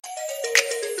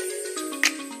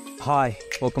Hi,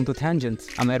 welcome to Tangent.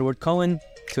 I'm Edward Cohen.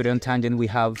 Today on Tangent, we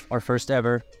have our first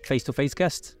ever face-to-face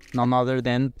guest, none other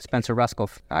than Spencer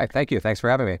Rascoff. Hi, thank you. Thanks for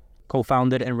having me.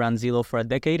 Co-founded and ran Zillow for a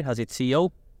decade as its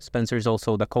CEO. Spencer is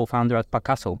also the co-founder at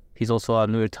Picasso. He's also a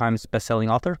New York Times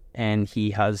bestselling author, and he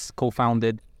has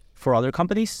co-founded 4 other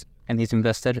companies, and he's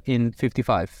invested in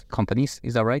 55 companies.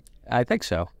 Is that right? I think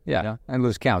so. Yeah. I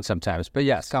lose count sometimes, but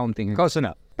yes, Counting. close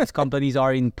enough. These companies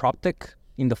are in Proptech,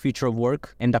 in the future of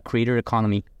work, and the creator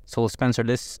economy. So Spencer,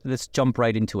 let's jump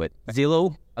right into it.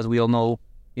 Zillow, as we all know,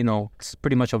 it's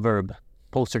pretty much a verb,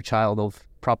 poster child of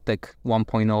Proptech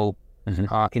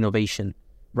 1.0 innovation,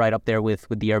 right up there with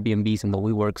the Airbnbs and the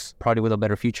WeWorks, probably with a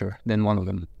better future than one of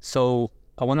them. So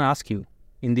I want to ask you,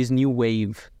 in this new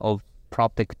wave of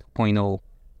Proptech 2.0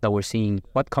 that we're seeing,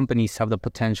 what companies have the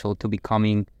potential to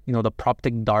becoming, the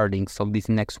Proptech darlings of this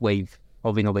next wave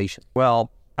of innovation?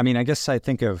 Well, I guess I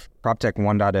think of Proptech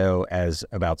 1.0 as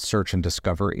about search and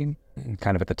discovery,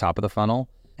 kind of at the top of the funnel.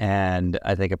 And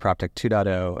I think of Proptech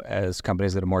 2.0 as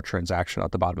companies that are more transactional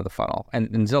at the bottom of the funnel.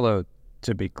 And Zillow,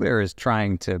 to be clear, is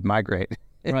trying to migrate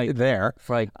there,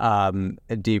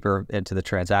 deeper into the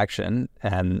transaction.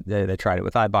 And they tried it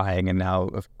with iBuying, and now,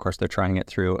 of course, they're trying it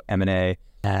through M&A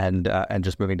and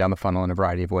just moving down the funnel in a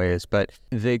variety of ways. But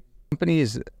the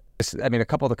companies, a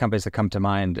couple of the companies that come to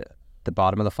mind the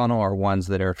bottom of the funnel are ones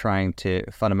that are trying to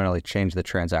fundamentally change the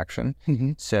transaction.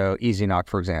 So EasyKnock,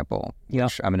 for example,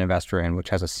 which I'm an investor in, which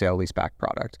has a sale leaseback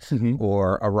product,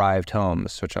 or Arrived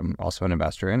Homes, which I'm also an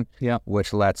investor in,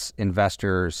 which lets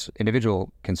investors,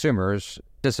 individual consumers,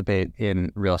 participate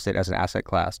in real estate as an asset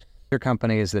class. There are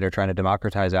companies that are trying to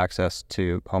democratize access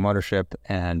to home ownership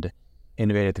and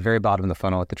innovate at the very bottom of the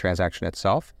funnel at the transaction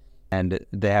itself. And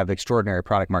they have extraordinary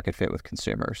product market fit with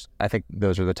consumers. I think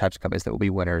those are the types of companies that will be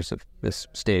winners of this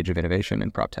stage of innovation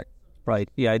in PropTech. Right.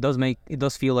 Yeah, it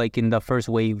does feel like in the first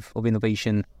wave of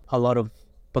innovation, a lot of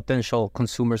potential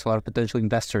consumers, a lot of potential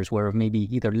investors were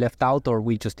maybe either left out, or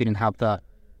we just didn't have the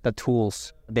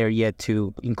tools there yet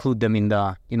to include them in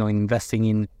the,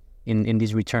 investing in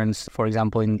these returns, for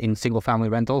example, in single family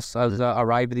rentals, as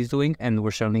Arrived is doing. And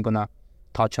we're certainly going to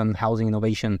touch on housing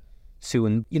innovation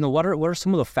soon. What are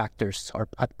some of the factors are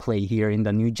at play here in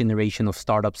the new generation of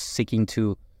startups seeking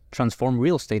to transform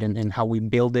real estate and how we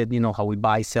build it, how we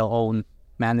buy, sell, own,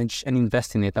 manage, and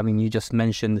invest in it? You just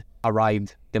mentioned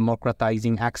Arrived,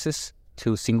 democratizing access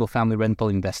to single-family rental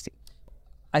investing.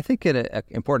 I think an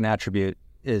important attribute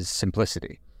is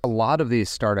simplicity. A lot of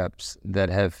these startups that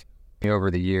have,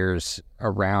 over the years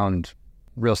around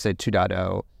Real Estate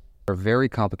 2.0, are very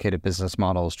complicated business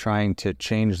models trying to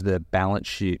change the balance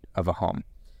sheet of a home.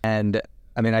 And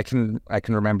I can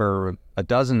remember a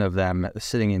dozen of them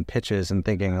sitting in pitches and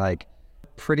thinking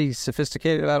pretty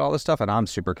sophisticated about all this stuff, and I'm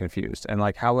super confused. And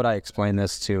how would I explain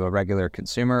this to a regular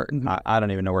consumer? I don't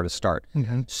even know where to start.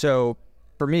 So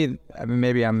for me,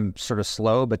 maybe I'm sort of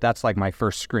slow, but that's my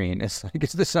first screen. It's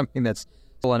is this something that's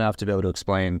full enough to be able to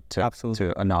explain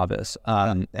to a novice?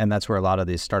 And that's where a lot of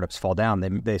these startups fall down.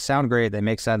 They sound great. They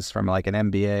make sense from an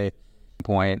MBA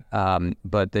point,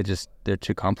 but they're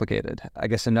too complicated. I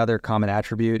guess another common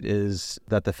attribute is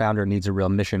that the founder needs a real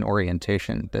mission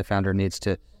orientation. The founder needs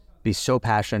to be so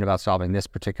passionate about solving this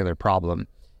particular problem.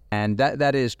 And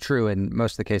that is true in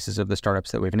most of the cases of the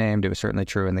startups that we've named. It was certainly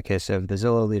true in the case of the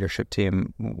Zillow leadership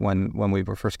team when we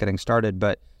were first getting started.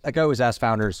 But I always ask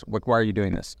founders, why are you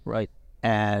doing this? Right.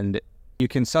 And you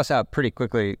can suss out pretty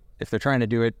quickly if they're trying to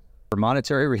do it for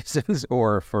monetary reasons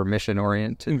or for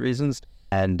mission-oriented reasons.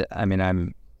 And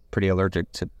I'm pretty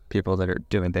allergic to people that are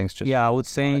doing things just I would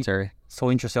say monetary. So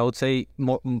interesting. I would say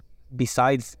more,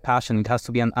 besides passion, it has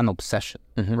to be an obsession,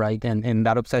 right? And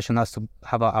that obsession has to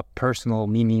have a personal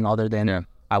meaning other than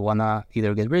I want to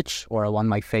either get rich or I want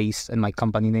my face and my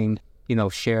company name,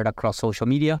 shared across social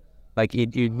media.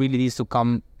 It really needs to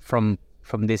come from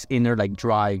this inner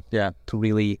drive to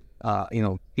really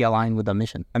be aligned with the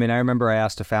mission. I remember I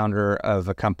asked a founder of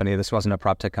a company, this wasn't a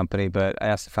PropTech company, but I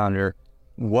asked the founder,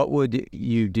 what would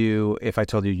you do if I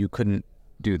told you couldn't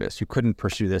do this? You couldn't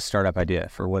pursue this startup idea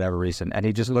for whatever reason. And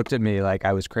he just looked at me like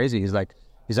I was crazy. He's like,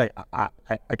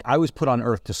 I was put on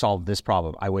earth to solve this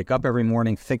problem. I wake up every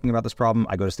morning thinking about this problem.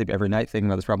 I go to sleep every night thinking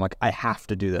about this problem. I have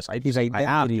to do this. I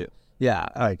have to.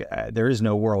 Yeah, there is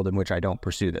no world in which I don't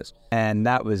pursue this. And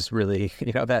that was really,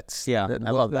 that's... I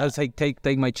love that. That's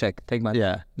take my check.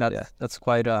 That's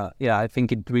quite, I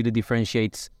think it really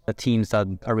differentiates the teams that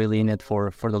are really in it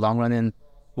for the long run and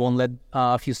won't let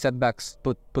a few setbacks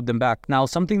put them back. Now,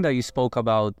 something that you spoke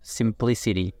about,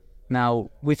 simplicity. Now,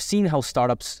 we've seen how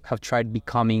startups have tried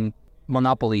becoming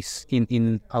monopolies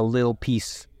in a little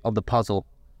piece of the puzzle.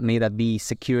 May that be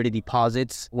security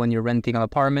deposits when you're renting an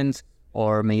apartment,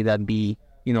 or may that be,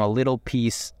 a little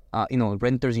piece,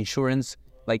 renter's insurance.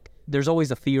 Like there's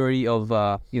always a theory of,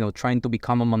 trying to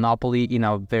become a monopoly in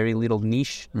a very little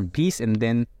niche piece and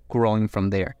then growing from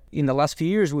there. In the last few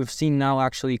years, we've seen now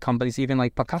actually companies even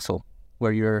like Picasso,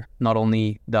 where you're not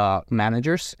only the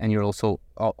managers and you're also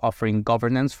offering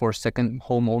governance for second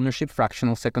home ownership,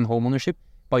 fractional second home ownership,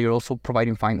 but you're also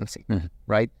providing financing,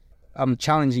 right? I'm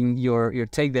challenging your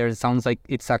take there. It sounds like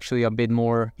it's actually a bit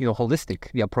more,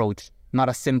 holistic, the approach. Not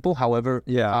as simple, however,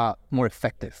 more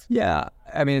effective. Yeah,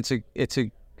 I mean,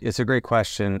 it's a great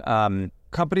question.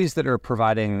 Companies that are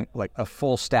providing like a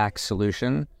full stack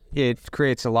solution, it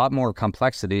creates a lot more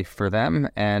complexity for them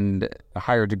and a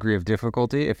higher degree of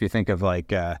difficulty. If you think of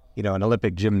like, an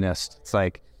Olympic gymnast, it's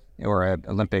like, or an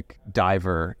Olympic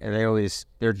diver,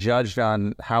 they're judged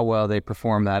on how well they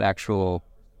perform that actual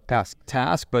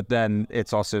task, but then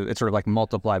it's sort of like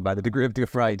multiplied by the degree of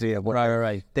difficulty of what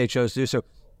they chose to do. So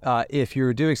if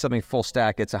you're doing something full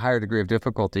stack, it's a higher degree of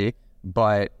difficulty,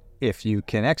 but if you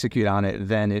can execute on it,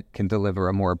 then it can deliver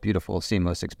a more beautiful,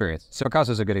 seamless experience. So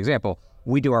Picasso is a good example.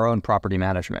 We do our own property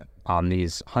management on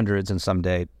these hundreds and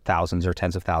someday thousands or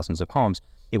tens of thousands of homes.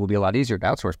 It will be a lot easier to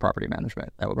outsource property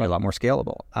management. That would be a lot more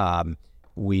scalable.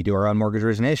 We do our own mortgage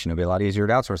origination. It'll be a lot easier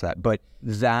to outsource that. But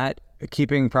that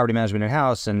keeping property management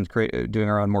in-house and doing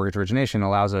our own mortgage origination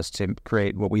allows us to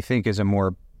create what we think is a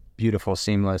more beautiful,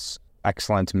 seamless,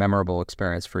 excellent, memorable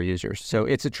experience for users. So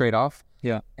it's a trade-off.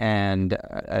 Yeah. And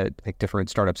I think different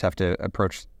startups have to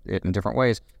approach it in different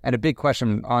ways. And a big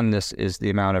question on this is the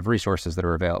amount of resources that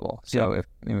are available. So if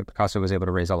Picasso was able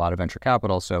to raise a lot of venture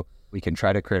capital, so we can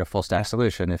try to create a full stack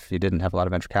solution. If you didn't have a lot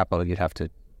of venture capital, you'd have to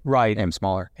aim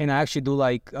smaller. And I actually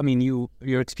do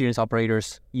your experienced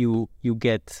operators, you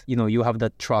get, you have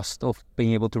that trust of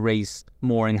being able to raise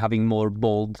more and having more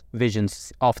bold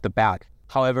visions off the bat.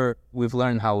 However, we've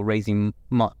learned how raising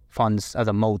funds as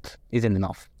a moat isn't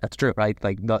enough. That's true. Right?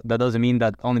 Like that doesn't mean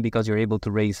that only because you're able to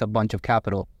raise a bunch of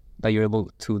capital that you're able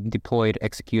to deploy it,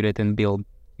 execute it, and build,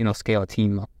 scale a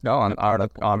team. No,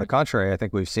 on the contrary, I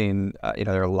think we've seen,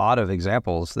 there are a lot of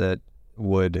examples that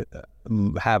would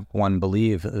have one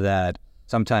believe that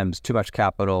sometimes too much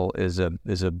capital is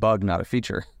a bug, not a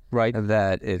feature. Right.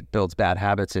 That it builds bad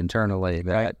habits internally,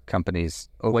 that companies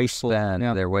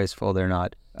overspend, they're wasteful, they're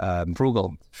not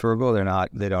frugal,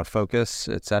 they don't focus,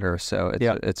 et cetera. So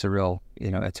it's a real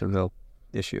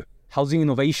issue. Housing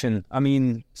innovation. I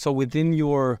mean, so within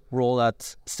your role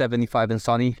at 75 and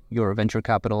Sunny, your venture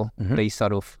capital based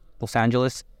out of Los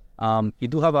Angeles, you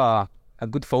do have a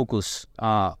good focus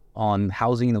on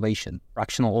housing innovation,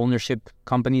 fractional ownership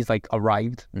companies like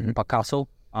Arrived, Picasso,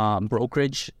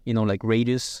 brokerage, like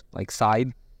Radius, like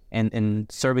Side, and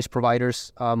service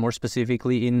providers, more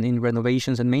specifically in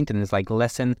renovations and maintenance, like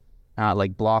Lesson,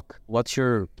 like Block. What's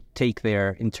your take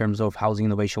there in terms of housing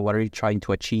innovation? What are you trying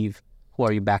to achieve? Who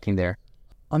are you backing there?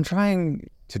 I'm trying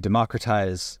to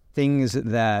democratize things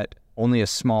that only a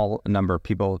small number of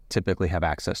people typically have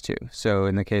access to. So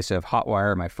in the case of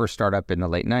Hotwire, my first startup in the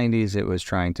late 90s, it was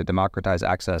trying to democratize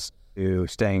access to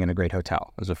staying in a great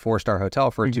hotel. It was a 4-star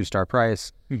hotel for a 2-star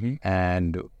price,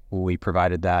 and we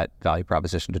provided that value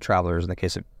proposition to travelers. In the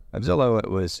case of Zillow,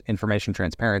 it was information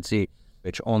transparency,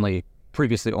 which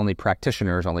previously only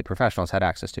practitioners, only professionals had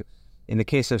access to. In the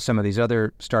case of some of these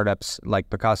other startups like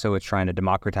Picasso, it's trying to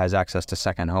democratize access to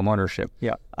second home ownership.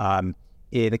 Yeah.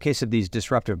 In the case of these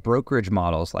disruptive brokerage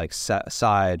models like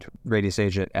Side, Radius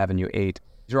Agent, Avenue 8,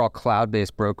 these are all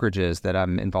cloud-based brokerages that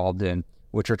I'm involved in,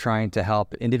 which are trying to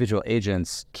help individual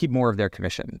agents keep more of their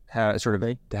commission,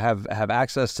 to have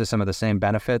access to some of the same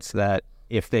benefits that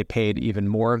if they paid even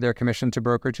more of their commission to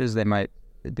brokerages, they might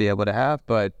be able to have,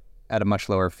 but at a much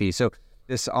lower fee. So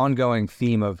this ongoing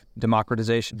theme of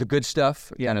democratization, the good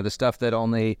stuff, the stuff that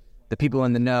only the people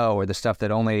in the know, or the stuff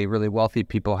that only really wealthy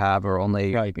people have, or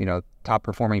only top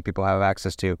performing people have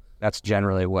access to. That's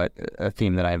generally a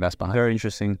theme that I invest behind. Very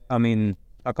interesting. I mean,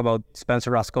 talk about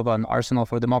Spencer Rascoff on Arsenal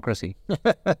for Democracy.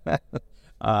 Yeah,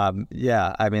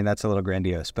 I mean, that's a little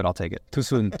grandiose, but I'll take it. Too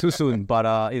soon.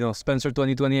 But, Spencer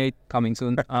 2028 coming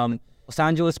soon. Los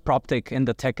Angeles Proptech and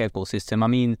the tech ecosystem. I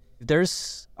mean,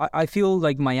 I feel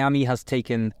like Miami has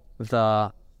taken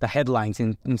the headlines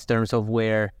in terms of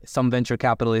where some venture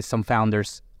capitalists, some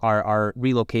founders are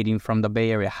relocating from the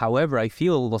Bay Area. However, I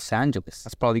feel Los Angeles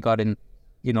has probably gotten,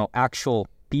 actual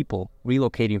people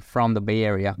relocating from the Bay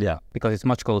Area. Yeah. Because it's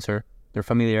much closer. They're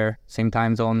familiar, same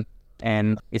time zone,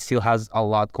 and it still has a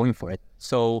lot going for it.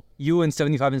 So you and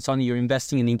 75 and Sunny, you're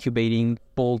investing in incubating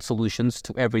bold solutions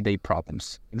to everyday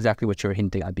problems. Exactly what you're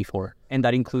hinting at before. And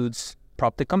that includes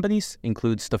PropTech companies,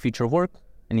 includes the future of work,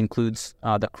 and includes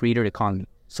the creator economy.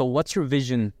 So what's your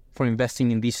vision for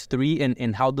investing in these three,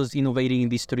 and how does innovating in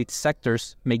these three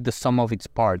sectors make the sum of its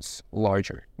parts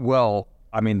larger? Well,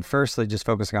 I mean, firstly, just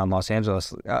focusing on Los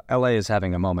Angeles, LA is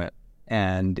having a moment,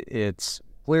 and it's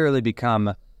clearly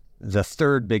become the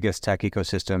third biggest tech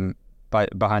ecosystem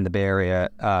behind the Bay Area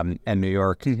and New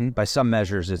York. By some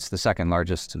measures, it's the second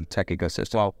largest tech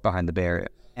ecosystem behind the Bay Area.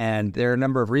 And there are a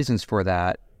number of reasons for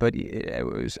that, but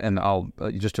I'll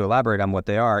just to elaborate on what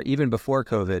they are, even before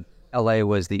COVID, LA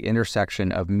was the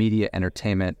intersection of media,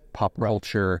 entertainment, pop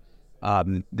culture,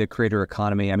 the creator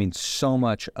economy. I mean, so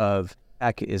much of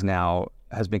tech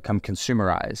has become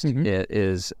consumerized. It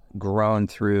is grown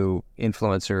through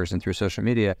influencers and through social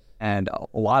media. And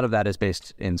a lot of that is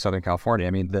based in Southern California.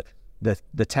 I mean,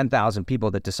 the 10,000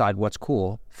 people that decide what's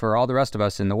cool for all the rest of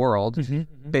us in the world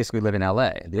basically live in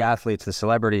LA. The athletes, the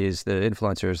celebrities, the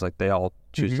influencers, like they all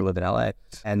choose to live in LA.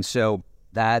 And so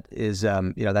that is,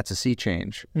 that's a sea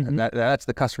change. And that's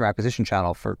the customer acquisition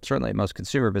channel for certainly most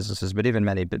consumer businesses, but even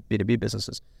many B2B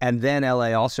businesses. And then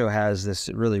LA also has this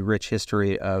really rich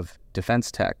history of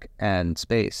defense tech and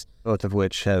space, both of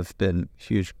which have been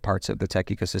huge parts of the tech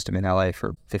ecosystem in LA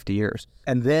for 50 years.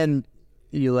 And then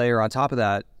you layer on top of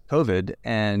that COVID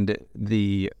and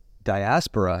the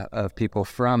diaspora of people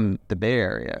from the Bay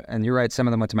Area. And you're right, some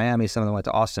of them went to Miami, some of them went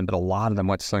to Austin, but a lot of them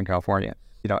went to Southern California.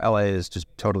 LA is just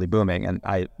totally booming. And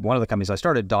one of the companies I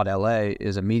started, .LA,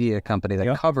 is a media company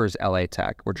that covers LA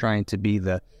tech. We're trying to be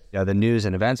the news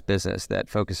and events business that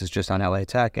focuses just on LA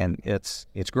tech, and it's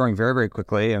growing very, very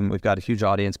quickly. And we've got a huge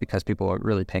audience because people are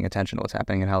really paying attention to what's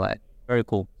happening in LA. Very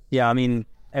cool. Yeah, I mean,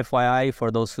 FYI,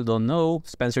 for those who don't know,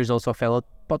 Spencer is also a fellow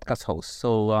podcast host.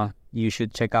 So you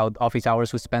should check out Office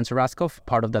Hours with Spencer Rascoff,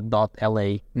 part of that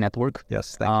 .LA network.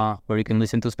 Yes, thank you. Where you can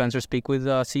listen to Spencer speak with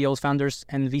CEOs, founders,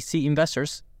 and VC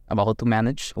investors about how to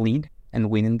manage, lead, and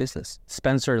win in business.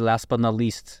 Spencer, last but not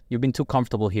least, you've been too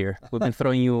comfortable here. We've been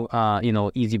throwing you,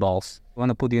 easy balls. We want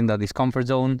to put you in the discomfort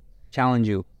zone, challenge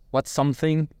you. What's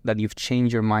something that you've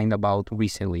changed your mind about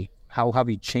recently? How have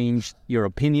you changed your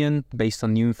opinion based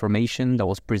on new information that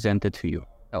was presented to you?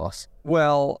 Tell us.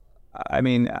 Well, I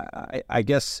mean, I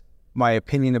guess my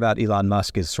opinion about Elon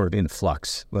Musk is sort of in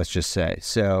flux, let's just say.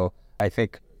 So I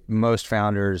think most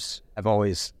founders have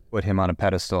always put him on a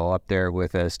pedestal up there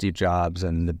with Steve Jobs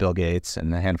and the Bill Gates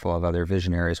and a handful of other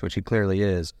visionaries, which he clearly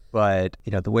is. But,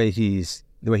 the way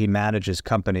he manages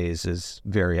companies is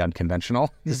very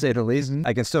unconventional, to say the least.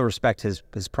 I can still respect his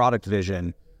product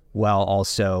vision while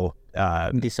also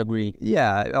disagree.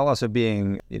 Yeah, also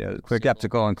being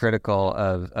skeptical and critical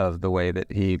of the way that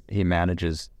he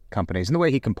manages companies and the way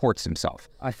he comports himself.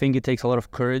 I think it takes a lot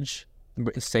of courage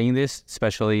saying this,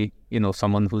 especially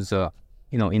someone who's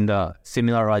in the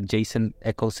similar or adjacent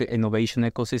innovation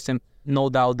ecosystem. No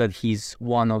doubt that he's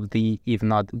one of the, if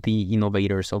not the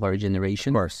innovators of our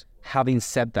generation. Of course. Having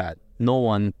said that, no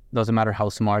one, doesn't matter how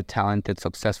smart, talented,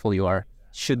 successful you are,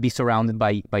 should be surrounded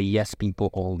by yes people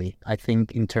only. I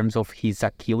think in terms of his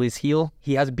Achilles heel,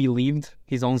 he has believed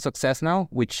his own success now,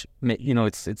 which,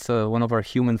 it's one of our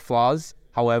human flaws.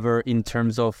 However, in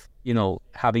terms of,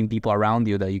 having people around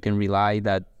you that you can rely,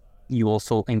 that you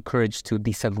also encourage to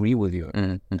disagree with you.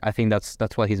 I think that's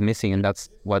what he's missing, and that's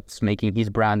what's making his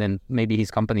brand and maybe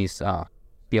his companies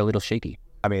be a little shaky.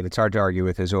 I mean, it's hard to argue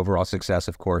with his overall success,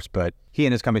 of course, but he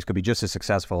and his companies could be just as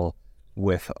successful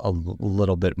with a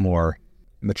little bit more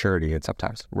maturity at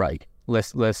sometimes. Right.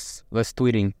 Less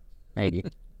tweeting, maybe.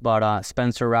 But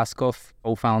Spencer Rascoff,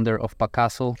 co-founder of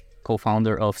Pacaso,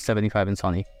 co-founder of 75 and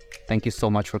Sunny. Thank you so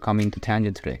much for coming to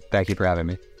Tangent today. Thank you for having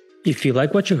me. If you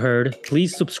like what you heard,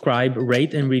 please subscribe,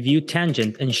 rate, and review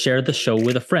Tangent and share the show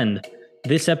with a friend.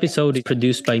 This episode is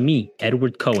produced by me,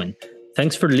 Edward Cohen.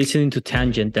 Thanks for listening to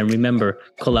Tangent, and remember,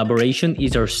 collaboration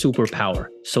is our superpower.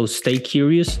 So stay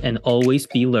curious and always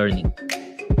be learning.